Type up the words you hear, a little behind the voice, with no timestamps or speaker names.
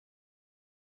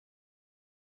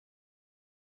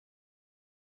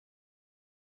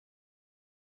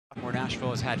Where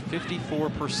Nashville has had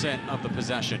 54% of the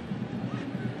possession.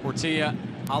 Portilla,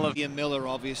 Ian Miller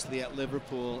obviously at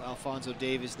Liverpool, Alphonso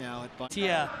Davies now at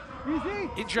Portilla,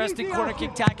 interesting corner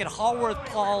kick tack, and Haworth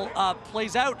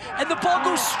plays out, and the ball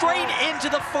goes straight into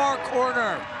the far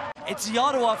corner. It's the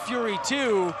Ottawa Fury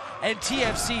 2 and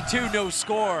TFC 2, no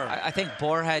score. I think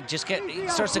Borhead just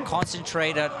starts to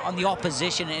concentrate on the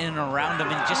opposition in and around him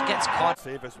and just gets caught.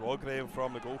 Save as well, Graham,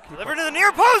 from the goalkeeper. Delivered to the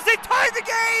near post, they tied the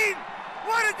game!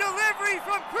 What a delivery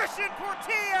from Cristian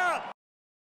Portilla!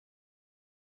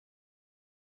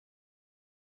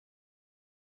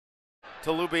 To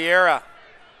Lubiera,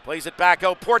 plays it back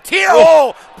out, Portilla!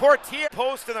 Oh! Portilla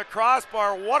post in the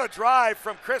crossbar, what a drive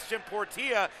from Cristian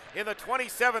Portilla in the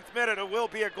 27th minute. It will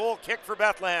be a goal kick for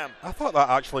Bethlehem. I thought that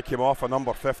actually came off a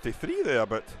number 53 there,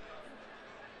 but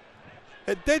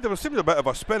it did. There seemed a bit of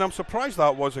a spin. I'm surprised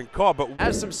that wasn't caught, but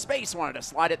has some space, wanted to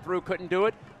slide it through, couldn't do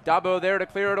it. Dabo there to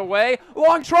clear it away.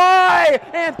 Long try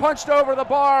and punched over the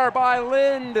bar by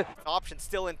Lind. Option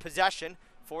still in possession,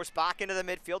 forced back into the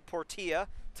midfield. Portilla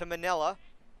to Manila.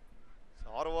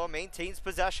 So Ottawa maintains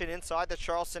possession inside the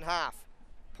Charleston half.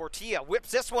 Portilla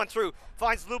whips this one through,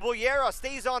 finds Lubiera,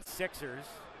 stays on. Sixers,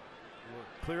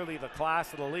 clearly the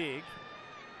class of the league.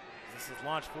 This is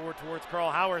launched forward towards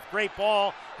Carl Haworth. Great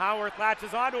ball. Haworth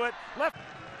latches onto it. Left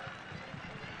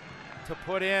to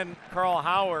put in Carl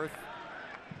Haworth.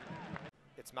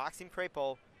 It's Maxime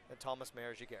Crépeau and Thomas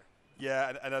Mayer-Giguère.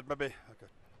 yeah, and maybe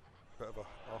a bit of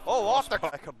a off the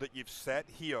record that you've set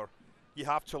here. You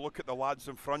have to look at the lads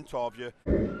in front of you.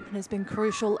 And has been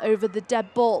crucial over the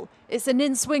dead ball. It's an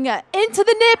in-swinger into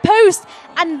the near post,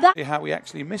 and that how we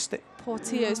actually missed it.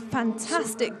 Portilla's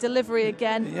fantastic delivery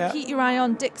again. Yeah. Keep your eye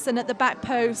on Dixon at the back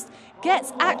post.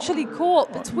 Gets actually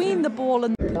caught between the ball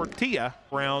and Portilla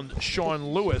around Sean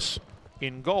Lewis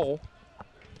in goal.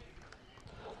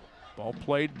 Ball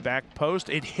played back post.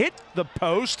 It hit the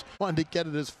post. Wanted to get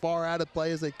it as far out of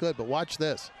play as they could, but watch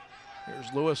this.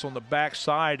 Here's Lewis on the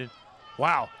backside, and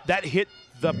wow, that hit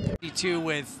the 2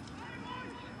 with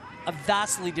a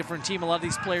vastly different team. A lot of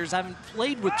these players haven't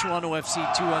played with Toronto FC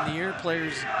 2 on the year.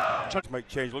 Players Might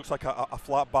change. Looks like a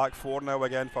flat back four now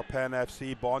again for Penn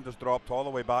FC. Bond has dropped all the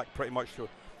way back pretty much to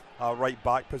a right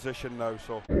back position now.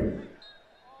 So,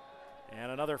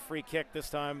 and another free kick, this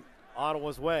time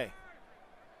Ottawa's way.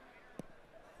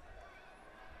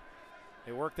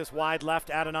 They work this wide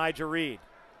left, Adonijah Reed.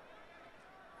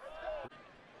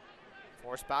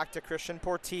 Forced back to Cristian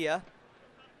Portilla.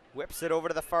 Whips it over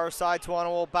to the far side to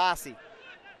Ottawa Bassi.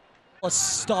 a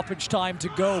stoppage time to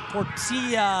go.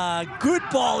 Portilla, good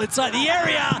ball inside the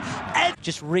area. And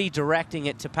just redirecting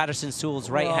it to Patterson Sewell's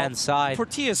right-hand side.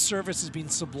 Portilla's service has been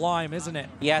sublime, isn't it?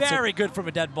 Yeah, very good from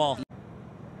a dead ball.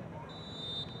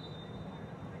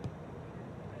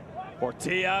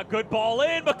 Portilla, good ball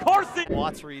in, McCarthy!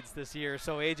 Watts reads this year,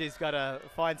 so AJ's got to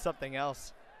find something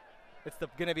else. It's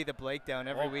going to be the breakdown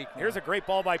every week now. Here's a great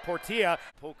ball by Portilla.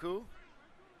 Poku,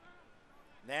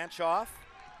 Nanchoff,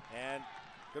 and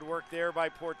good work there by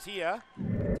Portilla.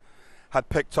 Had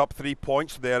picked up 3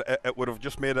 points there, it would have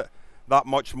just made it that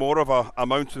much more of a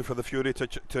mountain for the Fury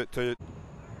to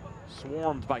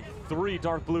Swarmed by 3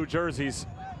 dark blue jerseys.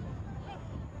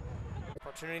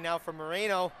 Opportunity now for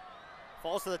Moreno.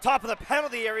 Falls to the top of the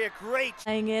penalty area. Great.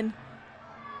 Playing in.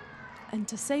 And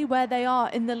to say where they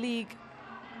are in the league,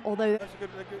 although that's a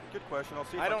good question. I'll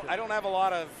see. I don't have a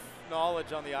lot of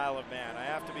knowledge on the Isle of Man. I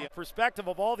have to be perspective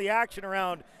of all the action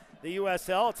around the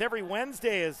USL. It's every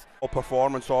Wednesday is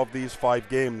performance of these 5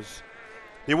 games.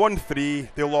 They won 3,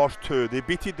 they lost 2. They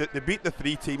beat the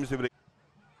 3 teams they were.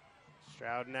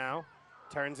 Stroud now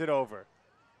turns it over.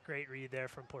 Great read there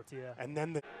from Portilla. And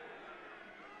then the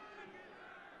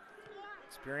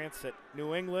experience at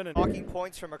New England and talking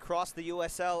points from across the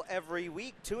USL every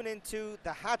week. Tune into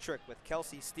the hat trick with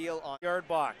Kelsey Steele on yard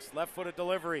box. Left-footed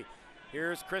delivery.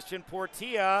 Here's Cristian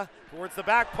Portilla towards the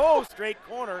back post. Straight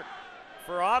corner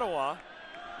for Ottawa.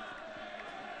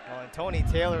 Oh, and Tony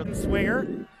Taylor, the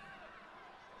swinger.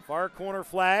 Far corner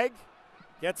flag.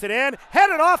 Gets it in.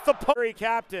 Headed off the post.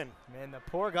 Captain. Man, the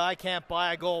poor guy can't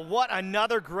buy a goal. What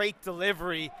another great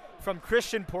delivery from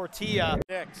Cristian Portilla.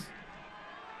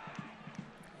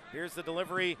 Here's the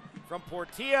delivery from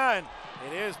Portilla, and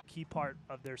it is key part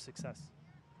of their success.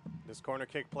 This corner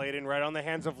kick played in right on the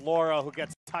hands of Laura, who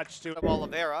gets touched to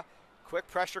Oliveira. Quick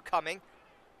pressure coming.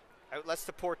 Outlets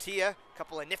to Portilla.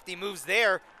 Couple of nifty moves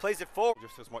there. Plays it forward.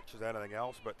 Just as much as anything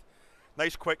else, but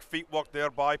nice quick feet work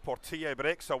there by Portilla.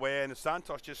 Breaks away, and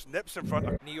Santos just nips in front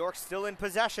of. New York still in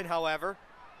possession, however.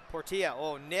 Portilla,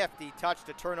 oh, nifty touch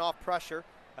to turn off pressure.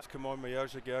 That's come on,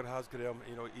 Mayer-Giguère has Graham.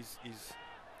 You know, he's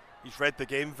read the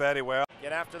game very well.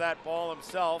 Get after that ball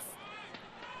himself.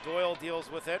 Doyle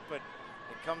deals with it, but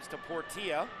it comes to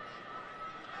Portilla.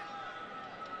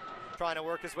 Trying to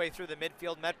work his way through the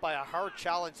midfield, met by a hard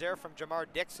challenge there from Jamar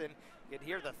Dixon. You can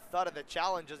hear the thud of the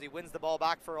challenge as he wins the ball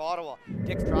back for Ottawa.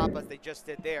 Dix drop as they just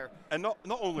did there. And not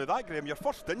only that, Graham, your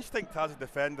first instinct as a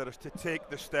defender is to take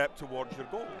the step towards your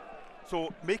goal.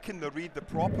 So making the read the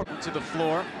proper. To the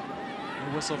floor.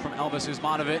 A whistle from Elvis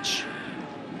Uzmanovic.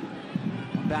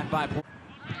 Back by.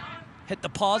 Hit the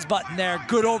pause button there.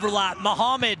 Good overlap.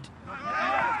 Mohammed.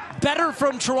 Better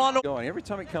from Toronto. Going. Every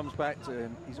time it comes back to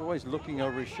him, he's always looking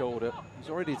over his shoulder. He's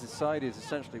already decided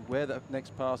essentially where the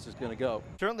next pass is going to go.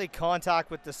 Certainly contact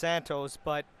with DeSantos,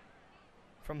 but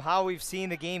from how we've seen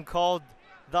the game called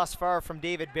thus far from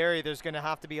David Barry, there's going to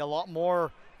have to be a lot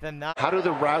more than that. How do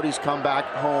the Rowdies come back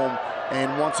home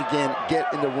and once again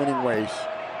get in the winning ways?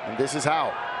 And this is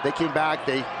how. They came back,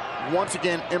 they once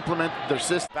again implement their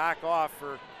system. Back off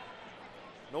for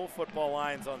no football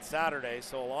lines on Saturday,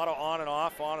 so a lot of on and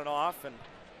off, and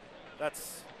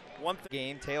that's one thing.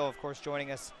 Game. Teo, of course,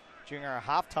 joining us during our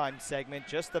halftime segment,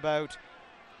 just about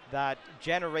that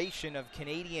generation of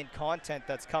Canadian content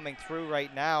that's coming through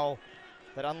right now,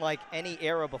 that unlike any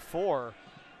era before,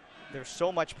 there's so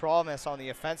much promise on the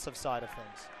offensive side of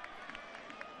things.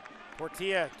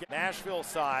 Portilla, Nashville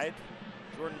side,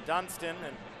 Jordan Dunstan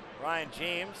and Ryan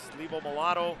James, Lebo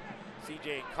Mulatto,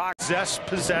 CJ Cox.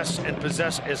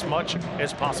 Possess as much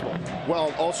as possible.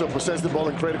 Well, also possess the ball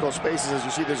in critical spaces as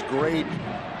you see this great.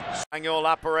 Daniel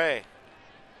Lapare,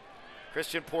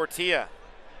 Cristian Portilla.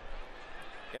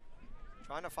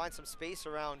 Trying to find some space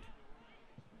around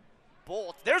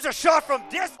Bolt. There's a shot from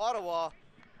Ottawa.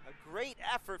 A great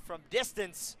effort from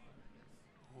distance.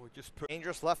 Oh,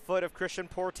 Dangerous left foot of Cristian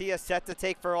Portilla set to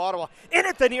take for Ottawa. In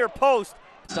at the near post.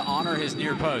 To honor his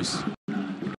near post.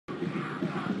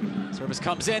 Service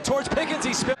comes in towards Pickens.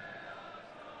 He spins.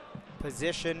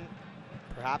 Position,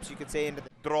 perhaps you could say into the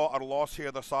draw or loss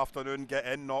here this afternoon, get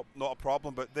in, not a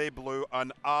problem, but they blew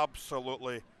an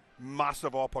absolutely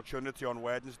massive opportunity on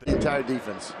Wednesday. The entire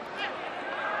defense.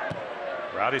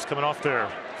 Rowdies coming off their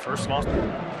first loss.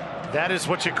 That is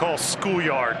what you call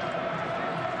schoolyard.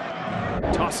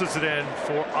 Tosses it in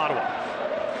for Ottawa.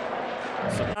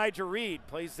 So Nigel Reed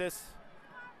plays this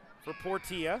for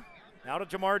Portilla. Now to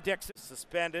Jamar Dixon,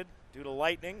 suspended due to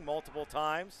lightning multiple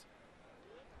times.